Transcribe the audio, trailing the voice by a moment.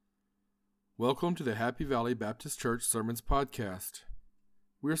Welcome to the Happy Valley Baptist Church Sermons Podcast.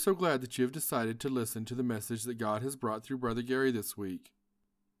 We are so glad that you have decided to listen to the message that God has brought through Brother Gary this week.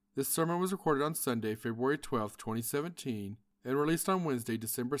 This sermon was recorded on Sunday, February 12, 2017, and released on Wednesday,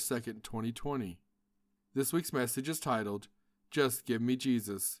 December 2nd, 2020. This week's message is titled, Just Give Me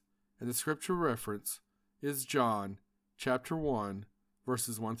Jesus, and the scripture reference is John chapter 1,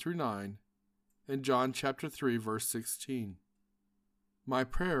 verses 1 through 9, and John chapter 3, verse 16. My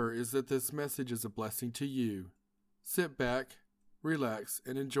prayer is that this message is a blessing to you. Sit back, relax,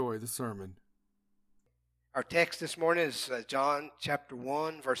 and enjoy the sermon. Our text this morning is John chapter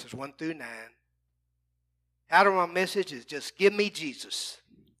 1, verses 1 through 9. Title of my message is Just Give Me Jesus.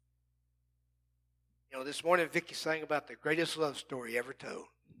 You know, this morning Vicki sang about the greatest love story ever told.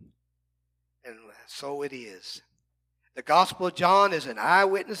 And so it is. The Gospel of John is an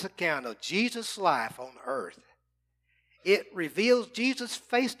eyewitness account of Jesus' life on earth. It reveals Jesus'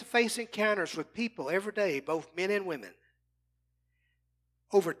 face-to-face encounters with people every day, both men and women.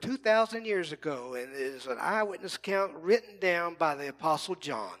 Over 2,000 years ago, and it is an eyewitness account written down by the Apostle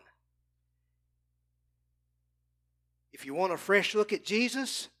John. If you want a fresh look at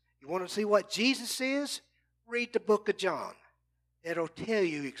Jesus, you want to see what Jesus is, read the book of John. It'll tell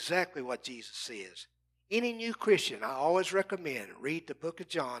you exactly what Jesus is. Any new Christian, I always recommend read the book of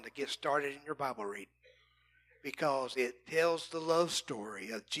John to get started in your Bible reading, because it tells the love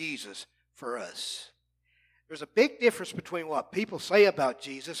story of Jesus for us. There's a big difference between what people say about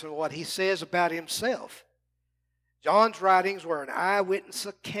Jesus and what he says about himself. John's writings were an eyewitness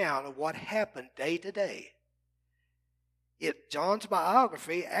account of what happened day to day. John's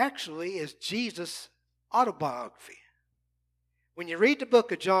biography actually is Jesus' autobiography. When you read the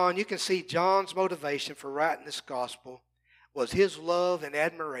book of John, you can see John's motivation for writing this gospel was his love and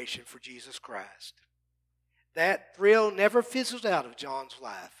admiration for Jesus Christ. That thrill never fizzled out of John's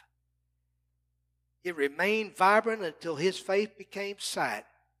life. It remained vibrant until his faith became sight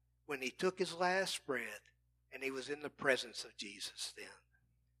when he took his last breath and he was in the presence of Jesus then.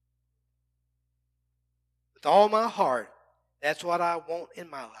 With all my heart, that's what I want in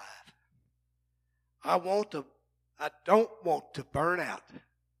my life. I don't want to burn out,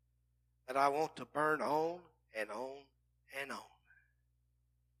 but I want to burn on and on and on.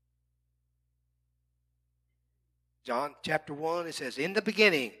 John chapter 1, it says, In the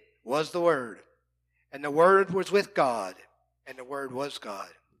beginning was the Word, and the Word was with God, and the Word was God.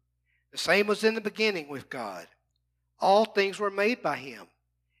 The same was in the beginning with God. All things were made by Him,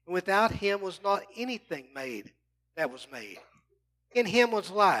 and without Him was not anything made that was made. In Him was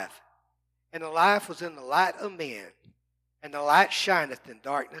life, and the life was in the light of men, and the light shineth in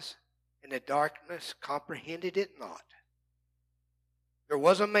darkness, and the darkness comprehended it not. There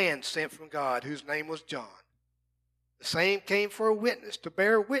was a man sent from God whose name was John. The same came for a witness, to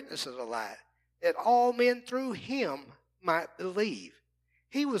bear witness of the light, that all men through him might believe.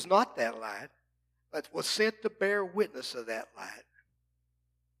 He was not that light, but was sent to bear witness of that light.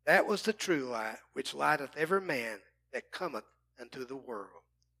 That was the true light, which lighteth every man that cometh unto the world.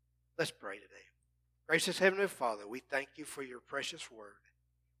 Let's pray today. Gracious Heavenly Father, we thank you for your precious word.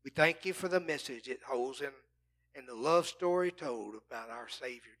 We thank you for the message it holds and the love story told about our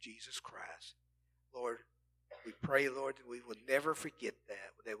Savior, Jesus Christ. Lord, we pray, Lord, that we will never forget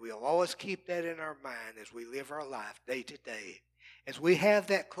that we'll always keep that in our mind as we live our life day to day, as we have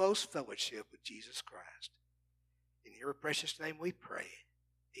that close fellowship with Jesus Christ. In your precious name we pray.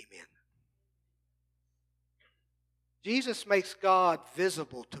 Amen. Jesus makes God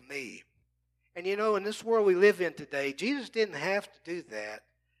visible to me. And you know, in this world we live in today, Jesus didn't have to do that.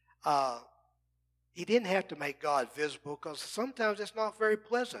 He didn't have to make God visible, because sometimes it's not very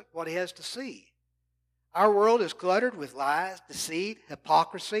pleasant what he has to see. Our world is cluttered with lies, deceit,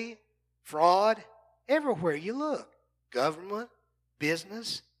 hypocrisy, fraud, everywhere you look. Government,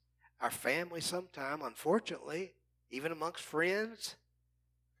 business, our family sometimes, unfortunately, even amongst friends,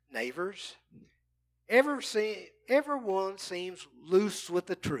 neighbors. Everyone seems loose with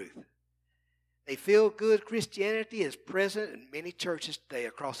the truth. They feel good Christianity is present in many churches today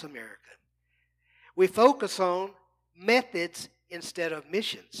across America. We focus on methods instead of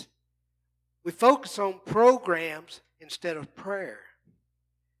missions. We focus on programs instead of prayer.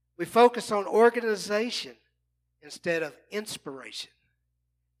 We focus on organization instead of inspiration.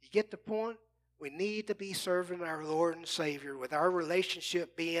 You get the point? We need to be serving our Lord and Savior, with our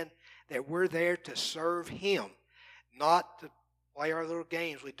relationship being that we're there to serve Him, not to play our little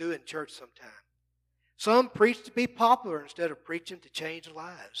games we do in church sometimes. Some preach to be popular instead of preaching to change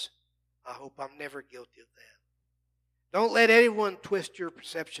lives. I hope I'm never guilty of that. Don't let anyone twist your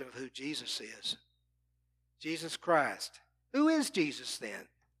perception of who Jesus is. Jesus Christ. Who is Jesus then?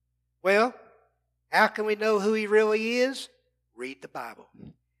 Well, How can we know who he really is? Read the Bible.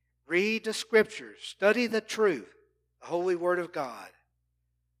 Read the Scriptures. Study the truth, the Holy Word of God.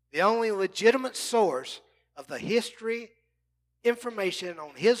 The only legitimate source of the history information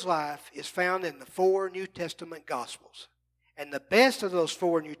on his life is found in the 4 New Testament Gospels. And the best of those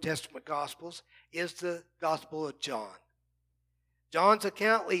 4 New Testament Gospels is the Gospel of John. John's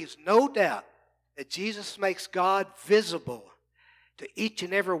account leaves no doubt that Jesus makes God visible to each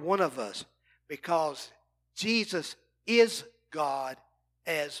and every one of us because Jesus is God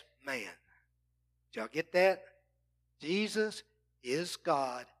as man. Did y'all get that? Jesus is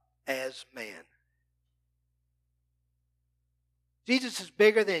God as man. Jesus is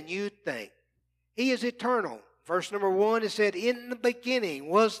bigger than you think. He is eternal. Verse number 1, it said, "In the beginning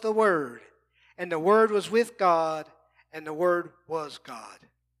was the Word, and the Word was with God, and the Word was God."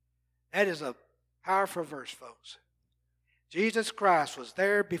 That is a powerful verse, folks. Jesus Christ was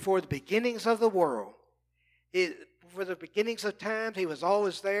there before the beginnings of the world. For the beginnings of times, he was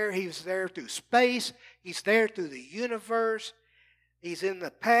always there. He was there through space. He's there through the universe. He's in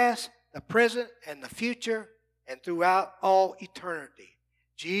the past, the present, and the future, and throughout all eternity.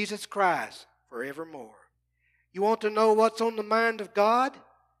 Jesus Christ forevermore. You want to know what's on the mind of God?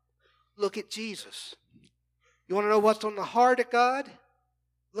 Look at Jesus. You want to know what's on the heart of God?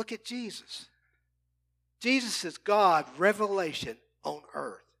 Look at Jesus. Jesus is God's revelation on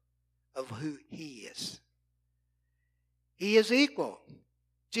earth of who he is. He is equal.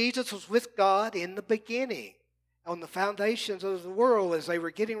 Jesus was with God in the beginning, on the foundations of the world as they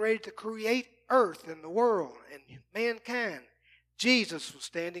were getting ready to create earth and the world and mankind. Jesus was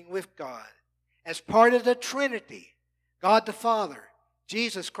standing with God as part of the Trinity, God the Father,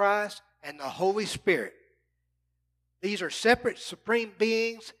 Jesus Christ, and the Holy Spirit. These are separate supreme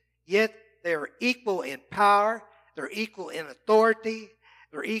beings, yet they are equal in power, they're equal in authority,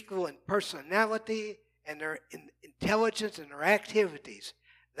 they're equal in personality, and their intelligence and their activities.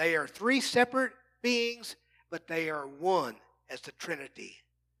 They are 3 separate beings, but they are one as the Trinity.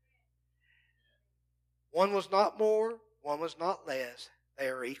 One was not more, one was not less. They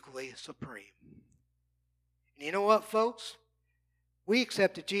are equally supreme. And you know what, folks? We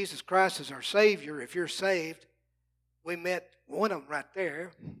accepted Jesus Christ as our Savior. If you're saved, we met one of them right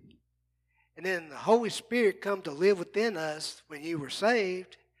there. And then the Holy Spirit come to live within us when you were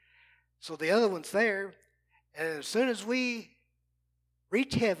saved. So the other one's there. And as soon as we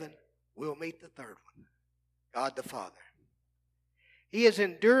reach heaven, we'll meet the third one, God the Father. He is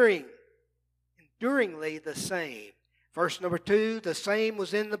enduringly the same. Verse number 2, the same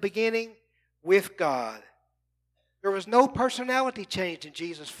was in the beginning with God. There was no personality change in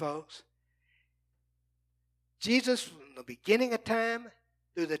Jesus, folks. Jesus, from the beginning of time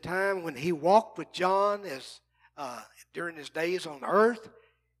through the time when he walked with John during his days on earth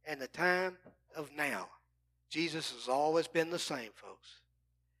and the time of now, Jesus has always been the same, folks.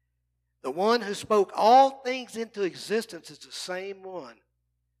 The one who spoke all things into existence is the same one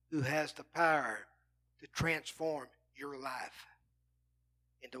who has the power to transform your life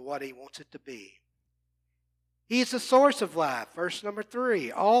into what he wants it to be. He is the source of life. Verse number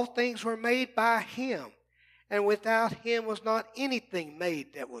 3, all things were made by him, and without him was not anything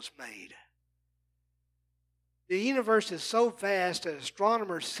made that was made. The universe is so vast that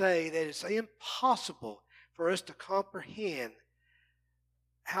astronomers say that it's impossible for us to comprehend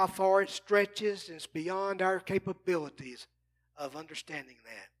how far it stretches, and it's beyond our capabilities of understanding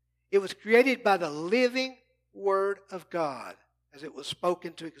that. It was created by the living Word of God as it was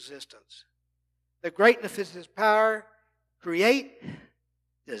spoken into existence. The greatness of his power, create,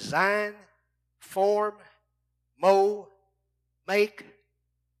 design, form, mold, make,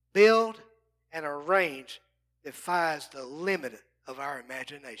 build, and arrange defies the limit of our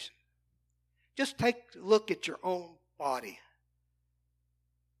imagination. Just take a look at your own body.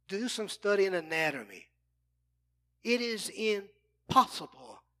 Do some study in anatomy. It is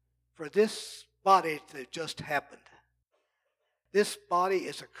impossible for this body to just happen. This body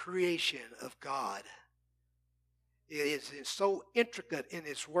is a creation of God. It is so intricate in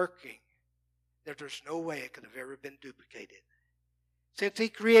its working that there's no way it could have ever been duplicated. Since he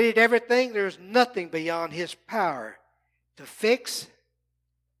created everything, there's nothing beyond his power to fix,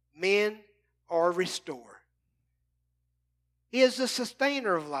 mend, or restore. He is the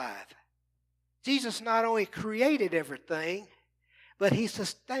sustainer of life. Jesus not only created everything, but he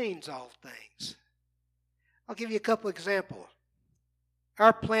sustains all things. I'll give you a couple examples.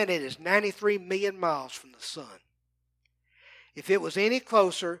 Our planet is 93 million miles from the sun. If it was any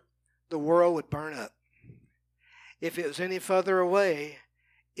closer, the world would burn up. If it was any further away,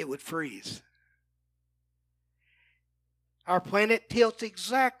 it would freeze. Our planet tilts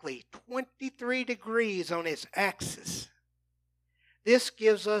exactly 23 degrees on its axis. This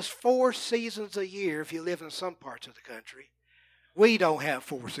gives us 4 seasons a year if you live in some parts of the country. We don't have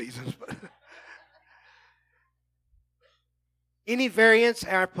 4 seasons. But any variance in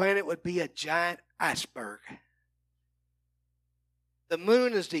our planet would be a giant iceberg. The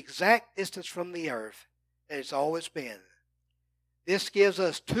moon is the exact distance from the earth that it's always been. This gives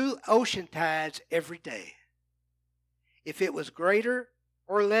us 2 ocean tides every day. If it was greater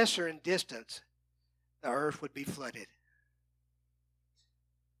or lesser in distance, the earth would be flooded.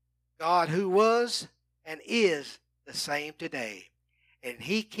 God, who was and is the same today, and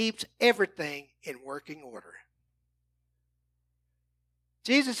He keeps everything in working order.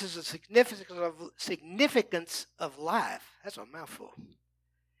 Jesus is the significance of life. That's a mouthful.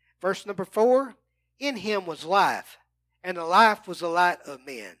 Verse number 4, in Him was life, and the life was the light of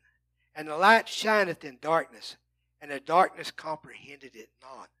men. And the light shineth in darkness, and the darkness comprehended it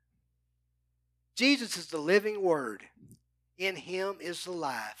not. Jesus is the living Word. In Him is the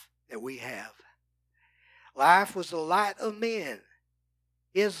life that we have. Life was the light of men.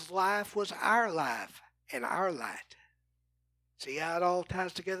 His life was our life and our light. See how it all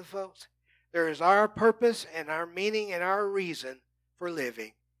ties together, folks? There is our purpose and our meaning and our reason for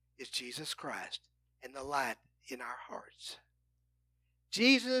living is Jesus Christ and the light in our hearts.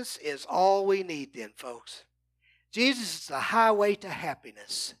 Jesus is all we need then, folks. Jesus is the highway to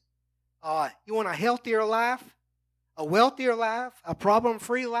happiness. You want a healthier life? A wealthier life? A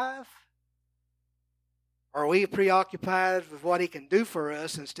problem-free life? Or are we preoccupied with what He can do for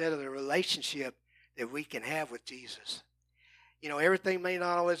us instead of the relationship that we can have with Jesus? You know, everything may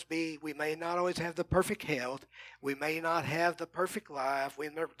not always be, we may not always have the perfect health. We may not have the perfect life.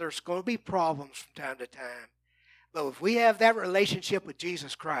 There's going to be problems from time to time. But if we have that relationship with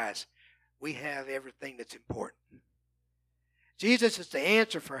Jesus Christ, we have everything that's important. Jesus is the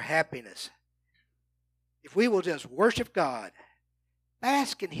answer for happiness. If we will just worship God,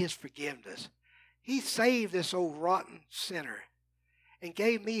 bask in His forgiveness, He saved this old rotten sinner and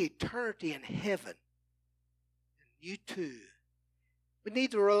gave me eternity in heaven. And you too. We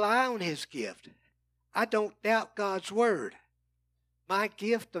need to rely on His gift. I don't doubt God's word. My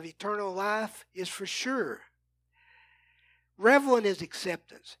gift of eternal life is for sure. Revel in His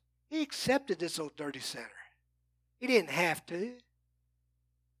acceptance. He accepted this old dirty sinner. He didn't have to.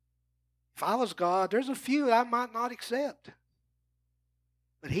 If I was God, there's a few I might not accept.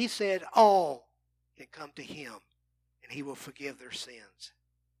 But He said all can come to Him and He will forgive their sins.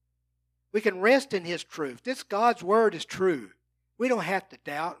 We can rest in His truth. This God's word is true. We don't have to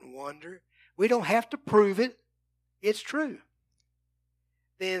doubt and wonder. We don't have to prove it. It's true.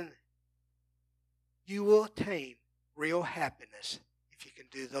 Then you will attain real happiness if you can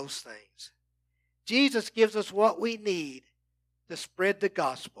do those things. Jesus gives us what we need to spread the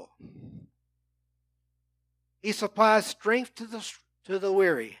gospel. He supplies strength to the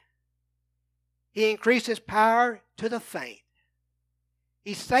weary. He increases power to the faint.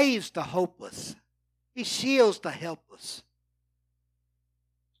 He saves the hopeless. He shields the helpless.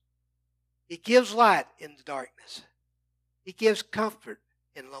 He gives light in the darkness. He gives comfort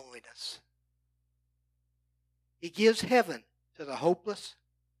in loneliness. He gives heaven to the hopeless,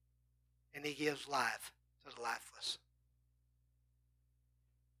 and He gives life to the lifeless.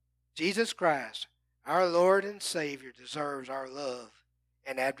 Jesus Christ, our Lord and Savior, deserves our love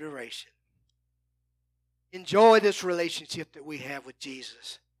and adoration. Enjoy this relationship that we have with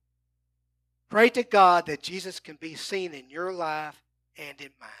Jesus. Pray to God that Jesus can be seen in your life and in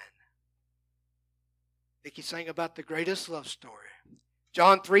mine. Vicki sang about the greatest love story.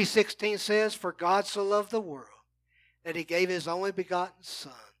 John 3:16 says, "For God so loved the world, that He gave His only begotten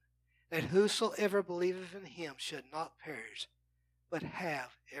Son, that whosoever believeth in Him should not perish, but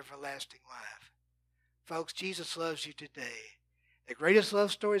have everlasting life." Folks, Jesus loves you today. The greatest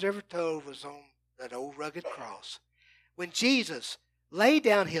love stories ever told was on that old rugged cross. When Jesus laid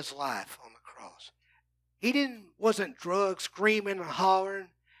down His life on the cross, He wasn't drugged, screaming and hollering,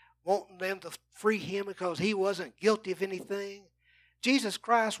 wanting them to free Him because He wasn't guilty of anything. Jesus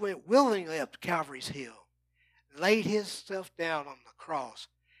Christ went willingly up to Calvary's Hill, laid Himself down on the cross.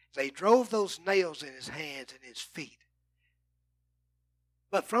 They drove those nails in His hands and His feet.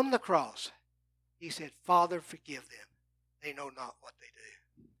 But from the cross, He said, "Father, forgive them. They know not what they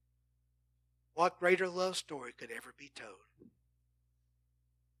do." What greater love story could ever be told?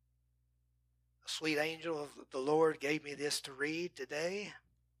 A sweet angel of the Lord gave me this to read today.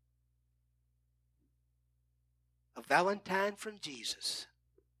 A Valentine from Jesus.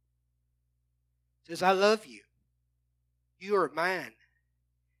 It says, "I love you. You are mine.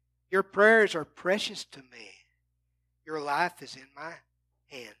 Your prayers are precious to me. Your life is in my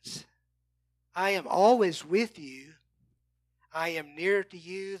hands. I am always with you. I am nearer to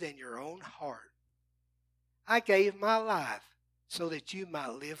you than your own heart. I gave my life so that you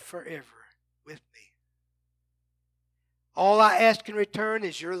might live forever with me. All I ask in return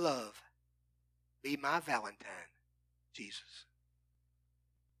is your love. Be my Valentine, Jesus.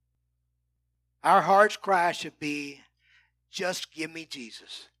 Our heart's cry should be, just give me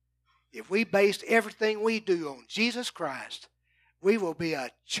Jesus. If we based everything we do on Jesus Christ, we will be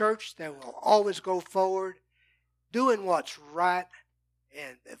a church that will always go forward, doing what's right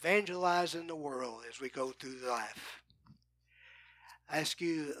and evangelizing the world as we go through life. I ask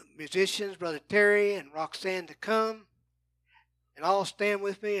you, musicians, Brother Terry and Roxanne, to come, and all stand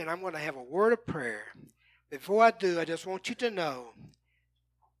with me, and I'm going to have a word of prayer. Before I do, I just want you to know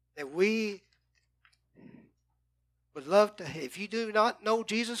that we would love to, if you do not know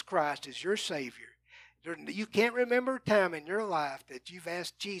Jesus Christ as your Savior, you can't remember a time in your life that you've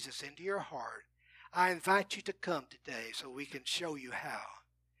asked Jesus into your heart, I invite you to come today so we can show you how.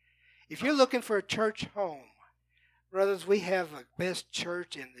 If you're looking for a church home, brothers, we have the best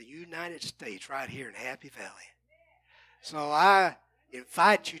church in the United States right here in Happy Valley. So I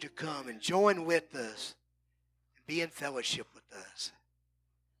invite you to come and join with us and be in fellowship with us.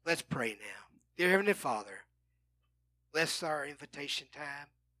 Let's pray now. Dear Heavenly Father, bless our invitation time.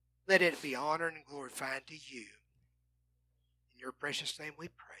 Let it be honored and glorified to you. In your precious name we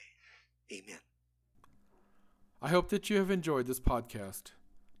pray. Amen. I hope that you have enjoyed this podcast.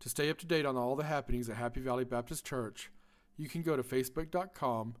 To stay up to date on all the happenings at Happy Valley Baptist Church, you can go to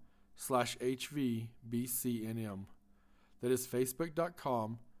facebook.com/HVBCNM. That is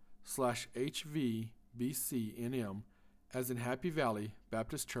facebook.com/HVBCNM, as in Happy Valley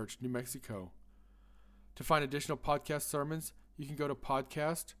Baptist Church, New Mexico. To find additional podcast sermons, you can go to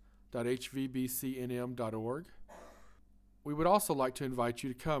podcast.hvbcnm.org. We would also like to invite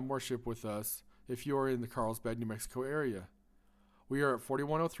you to come worship with us if you are in the Carlsbad, New Mexico area. We are at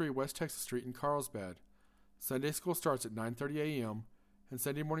 4103 West Texas Street in Carlsbad. Sunday school starts at 9:30 a.m. and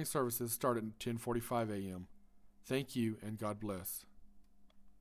Sunday morning services start at 10:45 a.m. Thank you and God bless.